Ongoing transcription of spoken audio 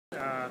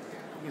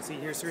You can see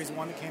here Series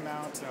 1 that came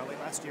out late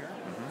last year.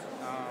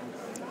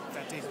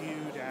 That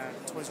debuted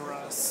at Toys R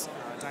Us,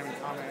 Diamond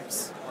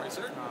Comics.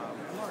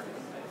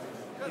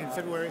 In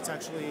February, it's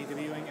actually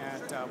debuting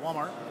at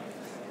Walmart.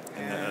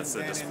 And that's the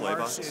then display in March,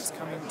 box? it's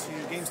coming to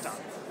GameStop.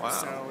 Wow.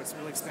 So it's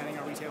really expanding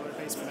our retailer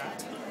base for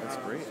that. That's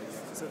great.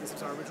 So this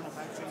is our original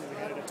packaging that we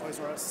had it at Toys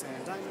R Us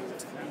and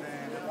Diamond. And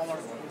then at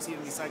Walmart, you see it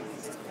in these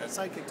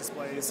sidekick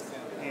displays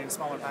in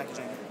smaller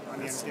packaging on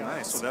the end of the aisles.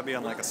 Nice. Would that be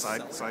on like a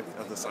side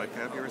of the side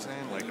cap you were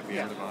saying? Like at the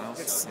end of the aisles?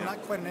 It's not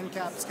quite an end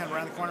cap. It's kind of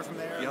around the corner from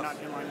there, not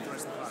in line with the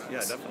rest of the products.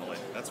 Yeah, definitely.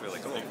 That's really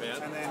cool.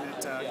 And then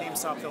at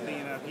GameStop, they'll be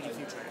in a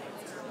PDQ tray.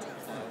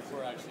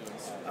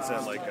 Is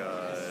that like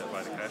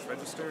by the cash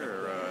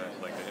register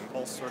or like an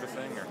impulse sort of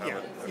thing? Or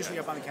how usually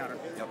up on the counter.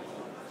 Yep.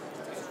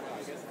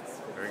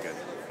 Very good.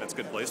 That's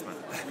good placement.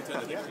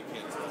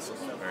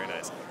 Very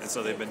nice. And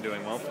so they've been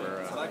doing well for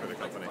the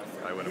company,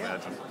 I would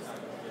imagine.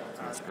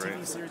 That's great.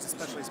 TV series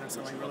especially has been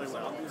selling really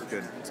well.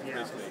 Good.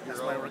 Yeah,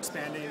 that's why we're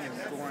expanding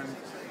and everyone,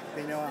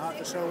 they know how hot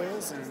the show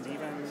is, and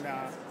even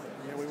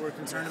we were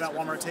concerned about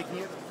Walmart taking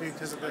it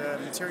because of the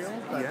material,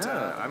 but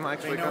I'm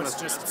actually they know it's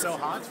just so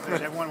hot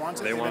that everyone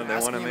wants it. They want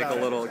to make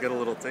get a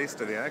little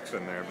taste of the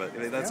action there, but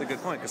that's a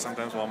good point because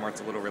sometimes Walmart's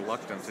a little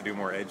reluctant to do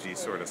more edgy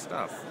sort of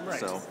stuff. Right.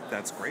 So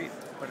that's great.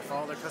 But if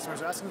all their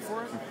customers are asking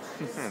for it,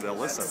 they'll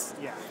listen.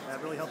 Yeah,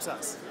 that really helps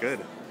us. Good.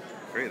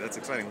 Great, that's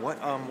exciting. What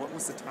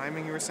was the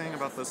timing you were saying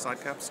about those side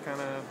caps kind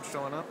of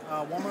showing up?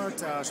 Walmart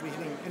should be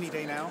hitting any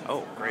day now.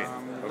 Oh, great.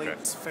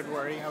 Late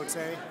February, I would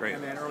say. Great.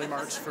 And then early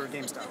March for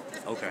GameStop.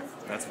 Okay,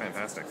 that's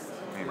fantastic.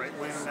 I mean, right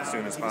when as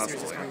soon as TV possible.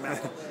 series is coming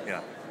back.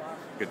 Yeah,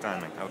 good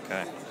timing.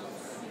 Okay.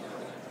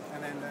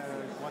 And then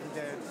Walking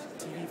Dead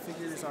TV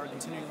figures are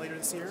continuing later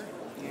this year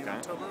in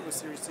October with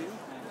Series 2.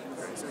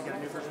 So we got a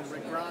new version of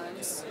Rick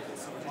Grimes,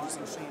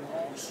 introducing Shane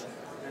Walsh,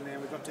 and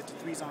then we've upped it to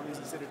 3 zombies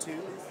instead of 2.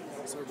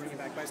 So we're bringing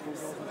back Bicycle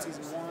Girl from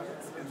Season 1,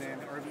 and then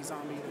the RV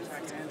Zombie that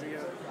attacked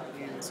Andrea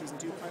in the Season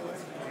 2 pilot,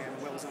 and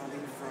Well Zombie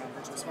from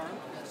Richard's Farm.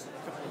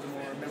 A couple of the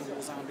more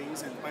memorable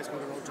zombies, and Bicycle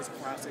Girl just a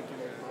classic in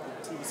the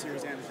TV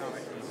series and the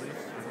comic.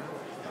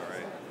 All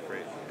right,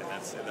 great.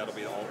 And that'll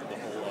be the whole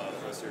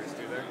series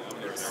too there?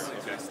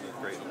 Okay,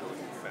 great.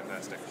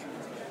 Fantastic.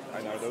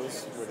 And were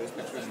those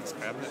pictures in this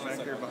cabinet back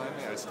here behind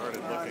me? I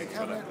started looking. The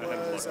cabinet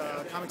was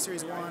Comic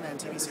Series 1 and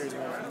TV Series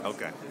 1.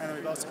 Okay. And then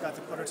we've also got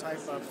the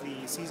prototype of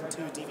the Season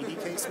 2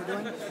 DVD case we're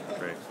doing.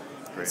 Great.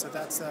 Great. So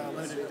that's a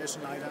limited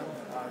edition item.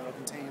 It'll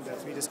contain the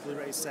 3-disc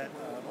Blu-ray set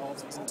of all of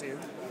Season 2.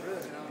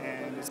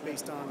 And it's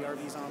based on the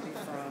RV Zombie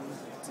from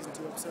Season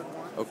 2, Episode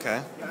 1.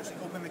 Okay. You actually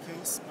open the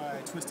case by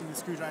twisting the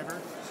screwdriver.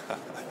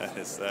 that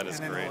is and then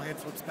great. the whole head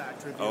flips back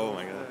to reveal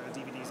the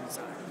DVDs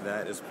inside.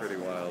 That is pretty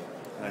wild.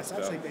 Nice it's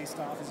actually based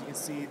off, as you can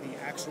see,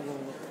 the actual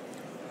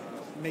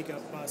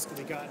makeup bust that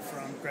we got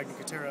from Greg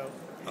Nicotero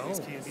in his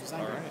K&B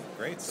Design Group. Right.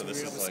 Great. So we were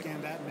able to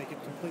scan that and make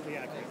it completely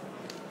accurate.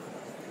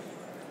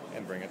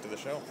 And bring it to the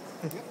show.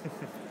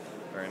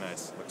 Very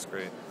nice. Looks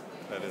great.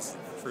 That is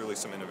truly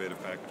some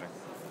innovative packaging.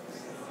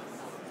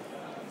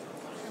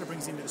 It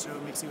brings you into the show,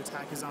 makes you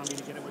attack a zombie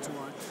to get it what you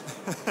want.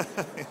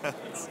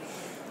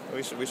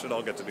 Yes. We should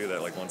all get to do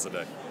that like once a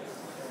day.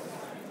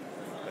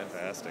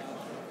 Fantastic.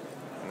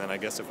 And then I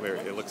guess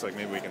it looks like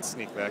maybe we can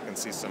sneak back and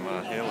see some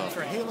Halo.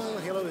 For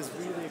Halo is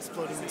really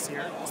exploding this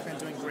year. It's been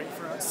doing great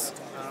for us.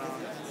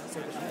 So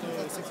the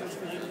 6-inch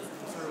figure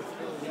for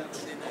Halo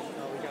Reach.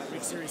 We got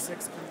Reach Series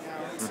 6 coming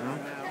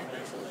out now.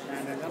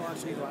 And then that'll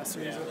actually be the last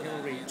series of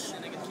Halo Reach.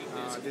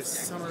 This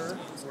summer,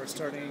 we're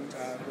starting,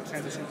 we'll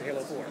transition to Halo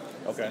 4.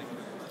 Okay.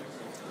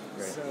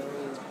 Great. So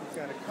we've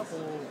got a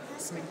couple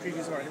sneak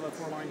previews of our Halo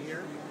 4 line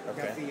here.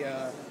 Okay. We've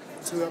got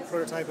the 2-up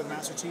prototype of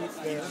Master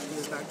Chief there, who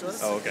is back to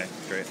us. Oh, okay.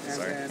 Great. And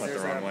sorry, then went the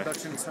wrong way.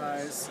 Production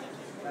size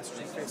Master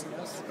Chief facing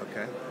us.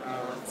 Okay.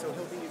 So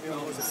he'll be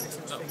available as a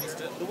 6-inch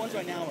figure. The ones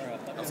right now are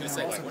up. I was going to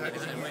say, like,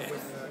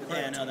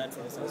 yeah, no, that's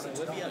awesome. So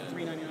it'll be at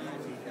 $3.99.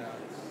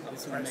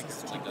 Obviously, we'll make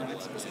it cheaper.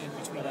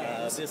 But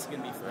this is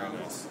going to be free.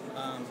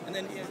 And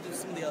then there's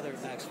some of the other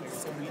action figures.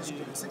 So we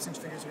do 6-inch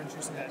figures. We're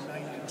introducing that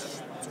 9-inch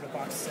sort of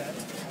box set.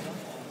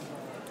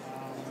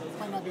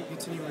 Might not be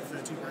continuing with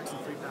the 2 packs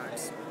and 3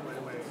 packs right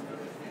away.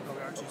 But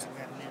we are choosing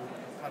that new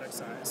product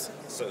size.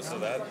 So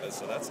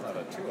that's not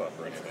a 2-up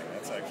or anything.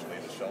 That's actually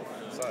the shelf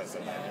size. The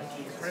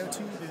Cryo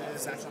Tube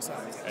is actual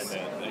size. And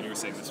then you were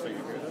saying this figure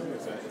here, though?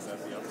 Is that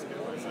the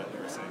upscale? Or is that you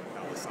were saying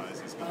how the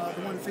size is going to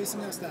be? The one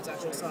facing us, that's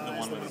actual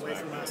size. The one away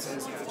from us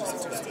is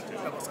just a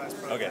double size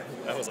product. Okay.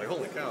 I was like,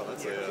 holy cow,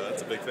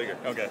 that's a big figure.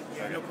 Okay.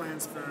 Yeah, no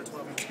plans for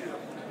 12-inch scale.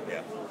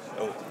 Yeah.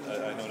 Oh,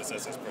 I noticed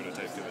that says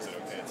prototype too. Is it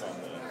okay? It's on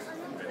the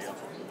video.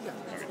 Yeah.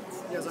 Okay.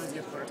 Yeah, as long as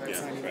you get prototype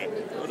signed.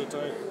 Right.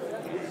 Prototype.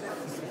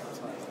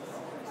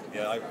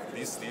 Yeah,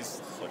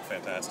 these look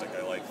fantastic.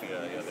 I like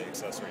the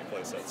accessory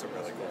play sets are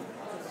really cool.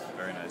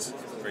 Very nice.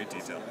 Great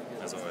detail,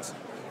 as always.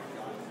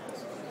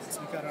 So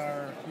we've got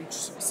our Reach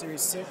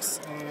Series 6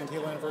 and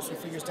Halo Anniversary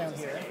figures down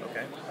here.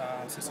 Okay.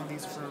 So some of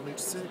these for Reach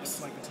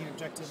 6, like the Team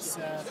Objective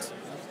set.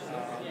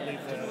 I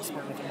believe the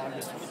Spartan Thermometer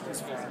is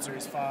for on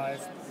Series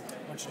 5.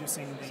 We're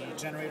introducing the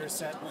Generator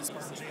set with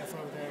Spartan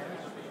JFO there.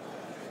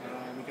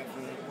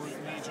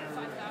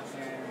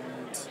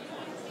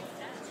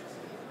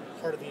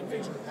 part of the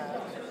Invasion pack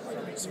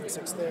from Series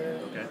 6 there.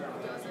 Okay.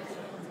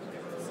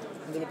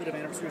 A little bit of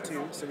Anniversary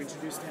 2. So we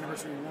introduced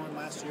Anniversary 1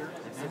 last year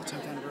for the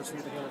 10th anniversary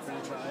of the Halo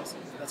franchise.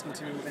 That's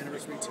continuing with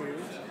Anniversary 2.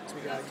 So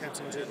we got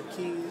Captain Jacob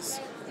Keys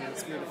and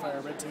Spirit of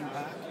Fire Red Team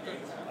pack.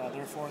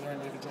 Therefore, they're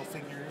individual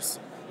figures.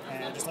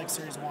 And just like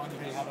Series 1,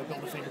 they have a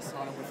Build-A-Figure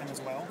component with them as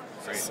well.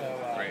 Great. So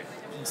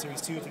in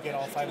Series 2, if you get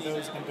all 5 of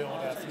those, you can build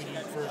a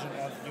 3D version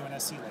of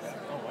UNSC logo.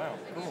 Oh, wow.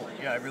 Cool.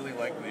 Yeah, I really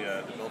like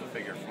the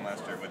Build-A-Figure from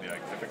last year with the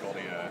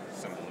difficulty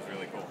symbol. It's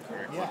really cool.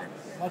 Very Yeah,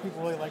 a lot of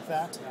people really like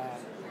that.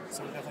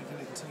 So we're definitely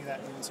going to continue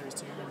that in Series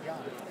 2 and beyond.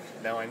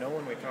 Now, I know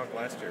when we talked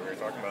last year, we were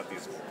talking about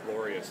these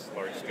glorious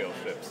large-scale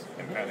ships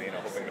and kind of,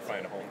 hoping to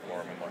find a home for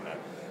them and whatnot.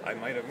 I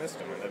might have missed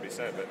them, and that'd be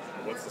sad, but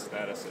what's the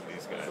status of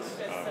these guys?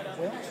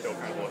 Still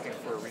kind of looking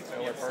for a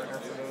retailer partner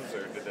for those,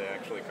 or did they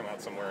actually come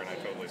out somewhere and I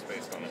totally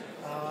spaced on it?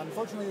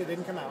 Unfortunately, they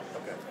didn't come out.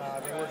 Okay.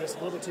 They were just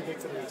a little bit too big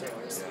for the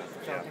retailers.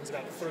 Falcon's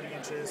about 30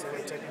 inches, so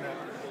they're taking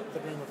up the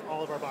room of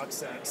all of our box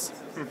sets.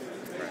 Right.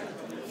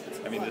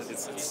 I mean,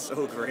 it's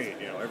so great,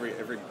 every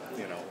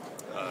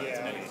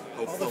any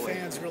all the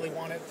fans really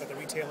want it, but the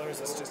retailers,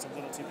 it's just a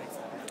little too big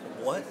for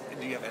them.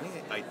 Do you have any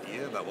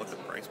idea about what the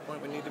price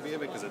point would need to be?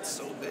 Because it's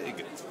so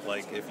big.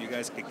 Like, if you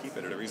guys could keep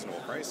it at a reasonable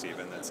price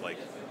even, that's like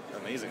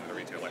amazing. The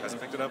retailer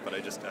hasn't picked it up, but I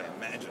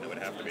imagine it would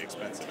have to be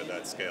expensive at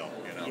that scale,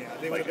 Yeah,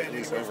 they would like have at been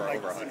least over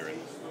 100.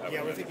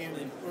 Yeah,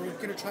 we're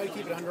going to try to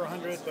keep it under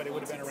 100, but it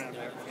would have been around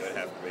there. It would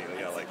have to be,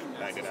 like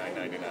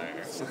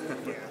 99.99 or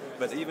something.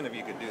 But even if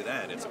you could do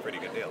that, it's a pretty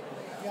good deal.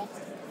 Yeah.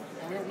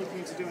 And we were looking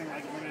into doing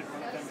like a limited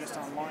run of them just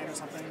online or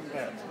something,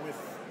 but with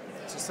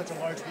just such a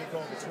large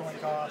vehicle, the tooling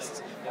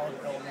costs, all the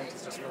development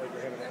is just really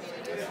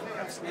prohibitive.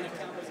 Absolutely.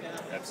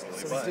 Absolutely.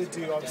 So we did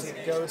do obviously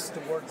the Ghost,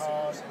 the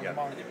Warthog, and the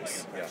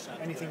Mongoose. Yeah.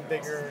 Anything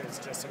bigger is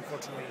just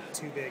unfortunately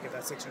too big at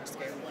that 6-inch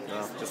scale.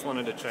 Well, just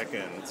wanted to check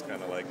in. It's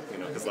kind of like,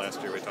 because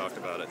last year we talked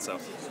about it. So,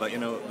 but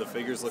the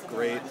figures look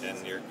great,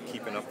 and you're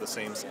keeping up the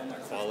same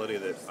quality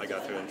that I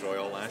got to enjoy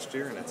all last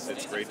year, and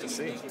it's great to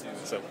see.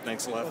 So,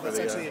 thanks a lot for that's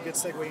the. That's actually a good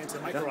segue into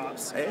micro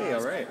ops. Hey,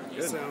 all right,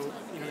 good. So,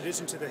 in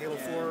addition to the Halo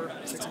 4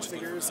 6-inch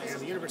figures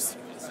and the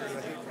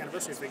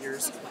Anniversary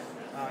figures,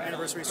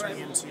 Anniversary is turning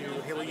into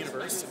Halo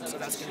Universe, so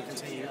that's going to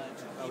continue.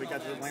 We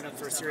got the lineup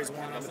for Series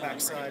 1 on the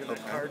back side of the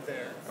card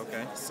there.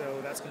 Okay.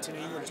 So that's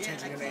continuing. We're just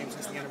changing the name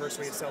since the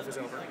Anniversary itself is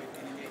over.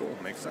 Cool,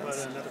 makes sense.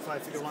 But another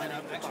 5-figure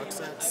lineup with box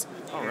sets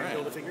and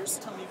Build-A-Figures.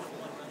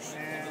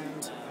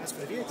 And as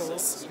for the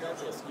vehicles,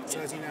 so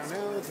as you now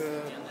know,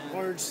 the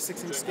large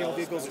 6-inch scale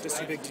vehicles are just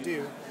too big to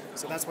do.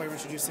 So that's why we're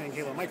introducing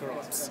Halo Micro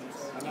Ops.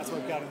 And that's what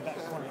we've got in the back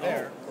corner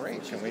there. Oh,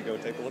 great. Can we go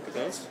take a look at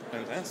those?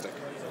 Fantastic.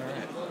 All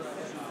right.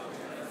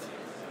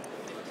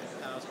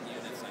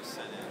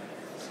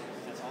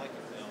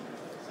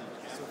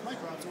 So with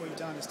Micro Ops, what we've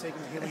done is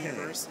taken the Halo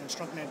Universe and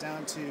shrunken it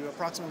down to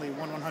approximately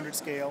 1/100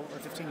 scale, or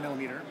 15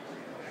 millimeter.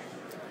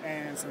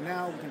 And so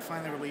now we can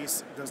finally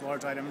release those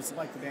large items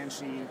like the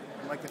Banshee,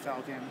 like the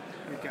Falcon.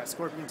 We've got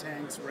Scorpion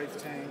tanks, Wraith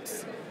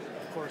tanks.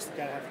 Of course, we've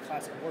got to have the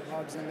classic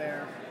Warthogs in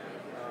there.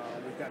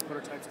 We've got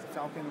prototypes of the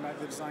Falcon by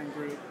the design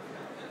group.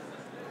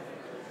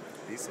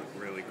 These look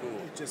really cool.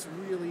 It just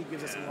really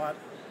gives us a lot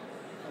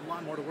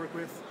more to work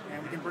with,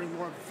 and we can bring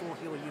more of the full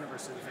Halo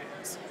universe to the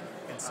fans.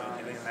 And so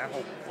that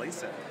whole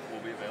playset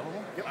will be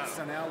available? Yep, Wow.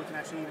 so now we can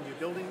actually even do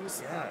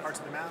buildings, parts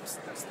of the maps.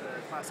 That's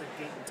the classic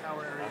gate and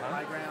tower area,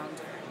 high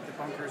ground, the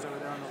bunkers over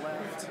there on the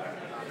left.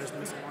 There's the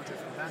missile launcher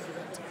from the back of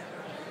it.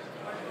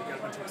 We've got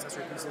a bunch of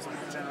accessory pieces on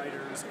the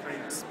generators,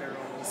 crates,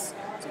 barrels,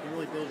 so you can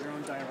really build your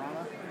own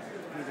diorama.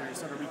 Either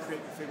sort of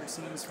recreate your favorite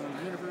scenes from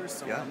the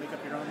universe, or make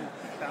up your own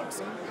battle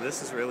scene.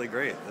 This is really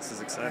great. This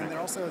is exciting.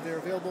 And they're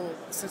available,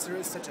 since there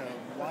is such a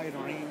wide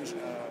range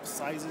of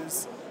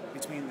sizes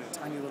between the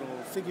tiny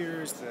little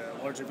figures, the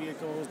larger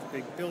vehicles, the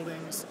big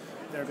buildings.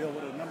 They're available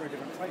at a number of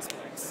different price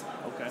points.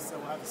 Okay. So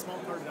we'll have the small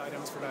carded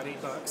items for about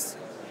 $8,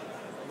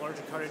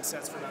 larger carded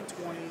sets for about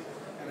 $20,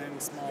 and then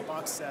small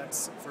box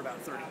sets for about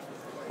 $30.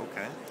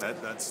 Okay,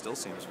 that still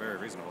seems very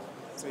reasonable.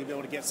 So you'll be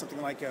able to get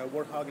something like a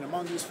Warthog and a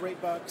Mongoose for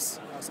 $8.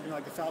 Something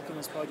like the Falcon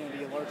is probably going to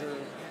be a larger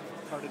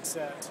carded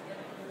set.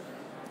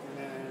 And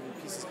then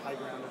pieces of high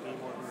ground will be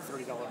more in the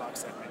 $30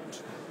 box set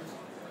range.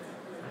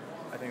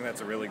 I think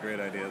that's a really great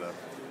idea,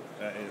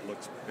 though. It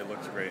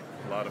looks great.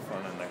 A lot of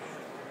fun in there.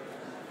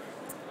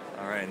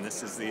 All right, and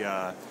this is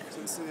the.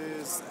 So this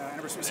is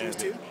Anniversary Series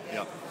 2.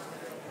 Yep.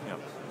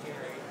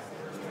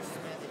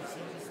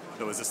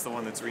 So is this the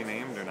one that's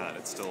renamed or not?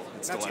 It's still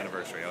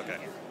Anniversary. Okay.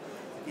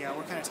 Yeah,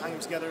 we're kind of tying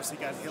them together. So you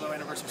got Halo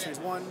Anniversary Series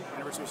 1,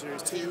 Anniversary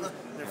Series 2.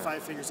 They're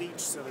 5 figures each,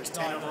 so there's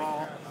 10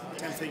 overall,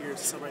 10 figures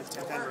to celebrate the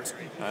 10th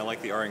anniversary. I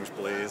like the orange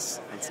blaze.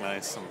 It's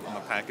nice. I'm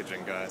a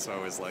packaging guy, so I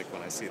always like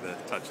when I see the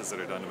touches that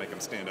are done to make them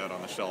stand out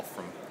on the shelf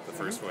from the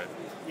first wave.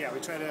 Yeah, we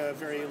try to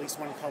vary at least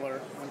one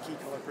key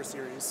color per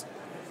series.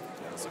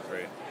 Yeah, those look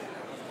great.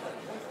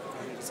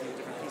 You can see the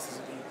different pieces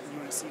of the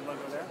UNSC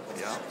logo there.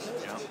 Yeah.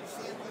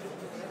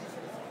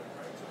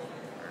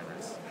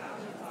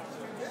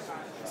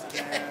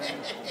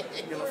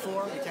 And Halo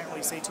 4. We can't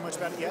really say too much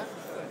about it yet.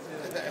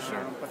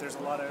 But there's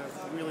a lot of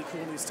really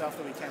cool new stuff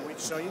that we can't wait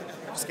to show you.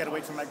 Just gotta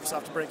wait for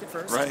Microsoft to break it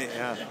first. Right,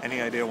 yeah.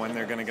 Any idea when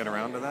they're going to get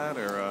around to that?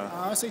 Or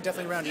I'll say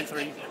definitely around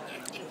E3.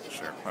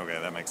 Sure. Okay,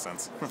 that makes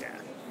sense. Yeah.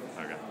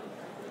 Okay.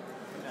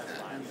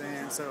 And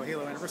then, so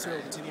Halo Anniversary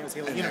will continue as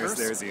Halo And Universe.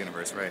 there's the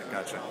universe, right?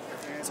 Gotcha.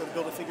 And so the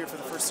build-a-figure for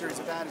the first series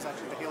of that is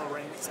actually the Halo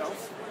ring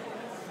itself.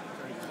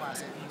 Very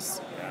classic piece,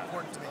 very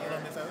important to the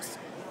Halo mythos.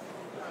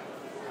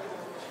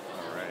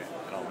 All right,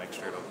 and I'll make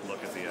sure to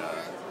look at the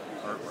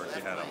artwork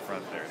you had up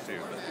front there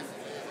too. But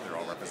they're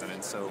all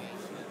represented. So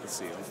let's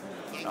see,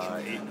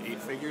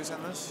 eight figures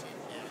in this.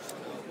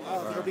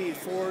 There'll be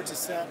 4 to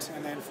set,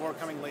 and then 4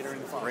 coming later in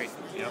the fall. Great.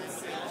 Yep.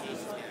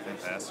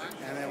 Fantastic.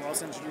 And then we're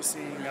also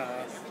introducing,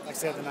 like I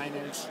said, the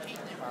 9-inch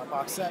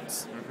box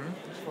sets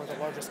for the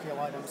larger scale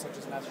items, such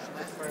as Master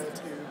Chief Pro 2.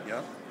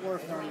 Yep. Or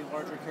if there are any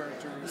larger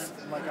characters,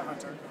 like a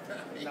Hunter.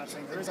 I'm not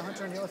saying there is a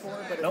Hunter in Halo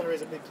 4, but if there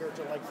is a big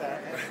character like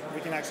that,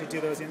 we can actually do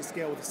those in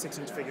scale with the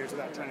 6-inch figures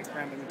without trying to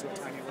cram them into a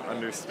tiny little...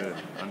 Understood.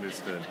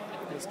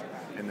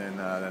 And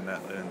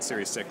then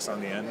Series 6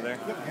 on the end there?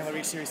 Yep, Halo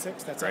Reach Series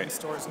 6, that's out in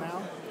stores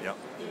now. Yep.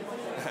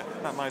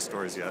 Not my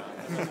stores yet.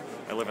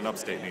 I live in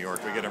upstate New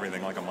York. We get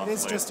everything like a month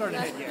It's late. just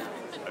starting it, yeah.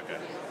 Okay.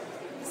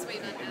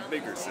 In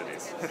bigger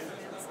cities.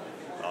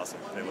 Awesome.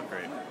 They look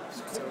great.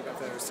 So we've got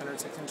the center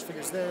 6-inch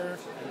figures there,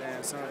 and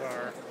then some of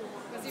our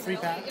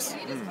 3-packs.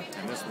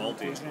 And this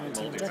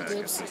multi-pack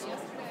is just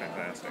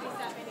fantastic.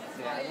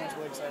 Yeah, everyone's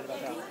really excited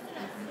about that.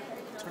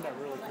 It turned out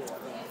really cool,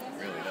 I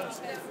think. Really does.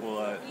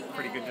 Well,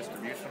 pretty good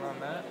distribution on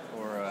that,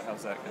 or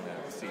how's that going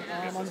to see?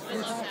 On the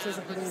 3-packs, those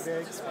are pretty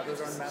big. Those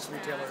are on mass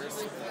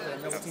retailers. The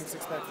Noble Team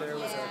 6-pack there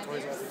was a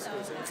Toys R Us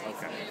exclusive.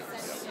 Okay.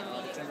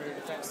 The Generator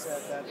Defense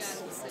set,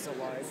 that's also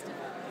wide,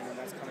 and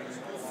that's coming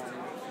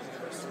along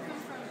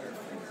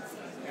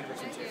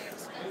Anniversary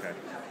 2. Okay.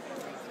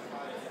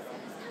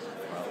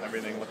 Well,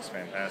 everything looks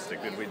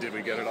fantastic. Did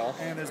we get it all?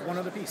 And there's one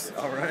other piece.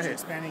 All right. We're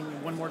expanding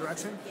in one more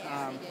direction.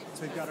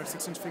 So we've got our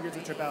 6-inch figures,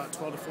 which are about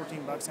 $12 to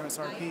 $14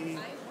 MSRP.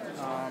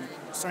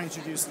 Starting to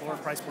introduce lower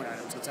price point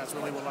items, which that's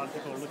really what a lot of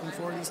people are looking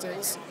for these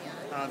days.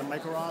 The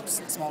micro ops,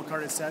 the small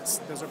carded sets,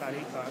 those are about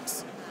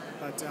 $8.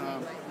 But if you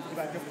go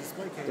back up to the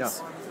display case,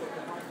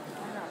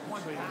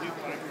 one way to do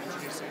what I'm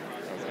introducing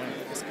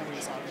is coming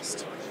this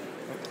August.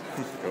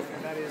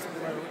 And that is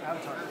Pro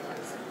Avatar.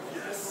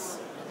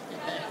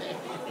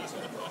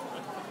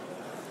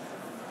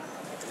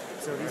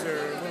 So these are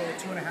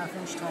little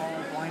 2.5-inch tall,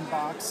 blind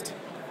boxed,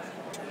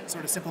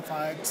 sort of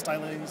simplified,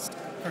 stylized,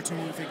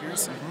 cartoony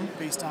figures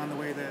based on the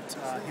way that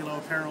Halo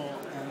apparel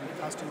and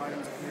costume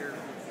items appear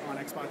on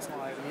Xbox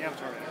Live and the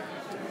Avatar.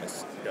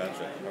 Yes.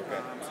 Gotcha.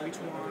 Okay. So each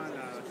one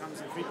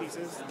comes in 3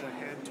 pieces. The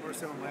head,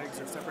 torso, and legs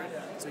are separate,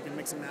 so you can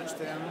mix and match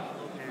them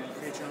and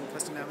create your own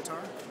custom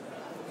avatar.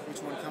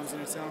 Each one comes in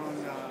its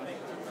own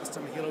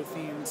custom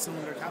Halo-themed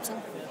cylinder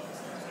capsule.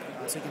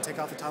 So you can take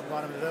off the top and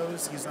bottom of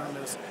those, use them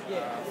as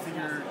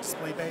figure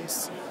display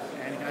base,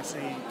 and you can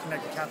actually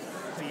connect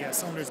the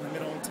cylinders in the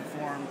middle to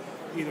form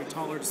either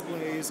taller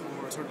displays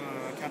or sort of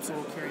a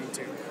capsule carrying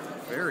tube.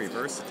 Very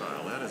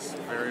versatile. That is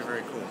very,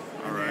 very cool.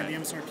 All right. And the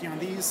MSRP on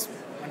these,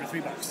 under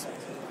 $3.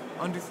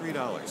 Under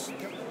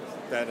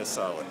 $3. That is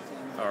solid.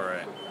 All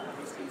right.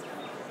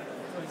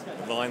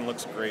 The line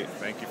looks great.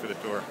 Thank you for the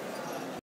tour.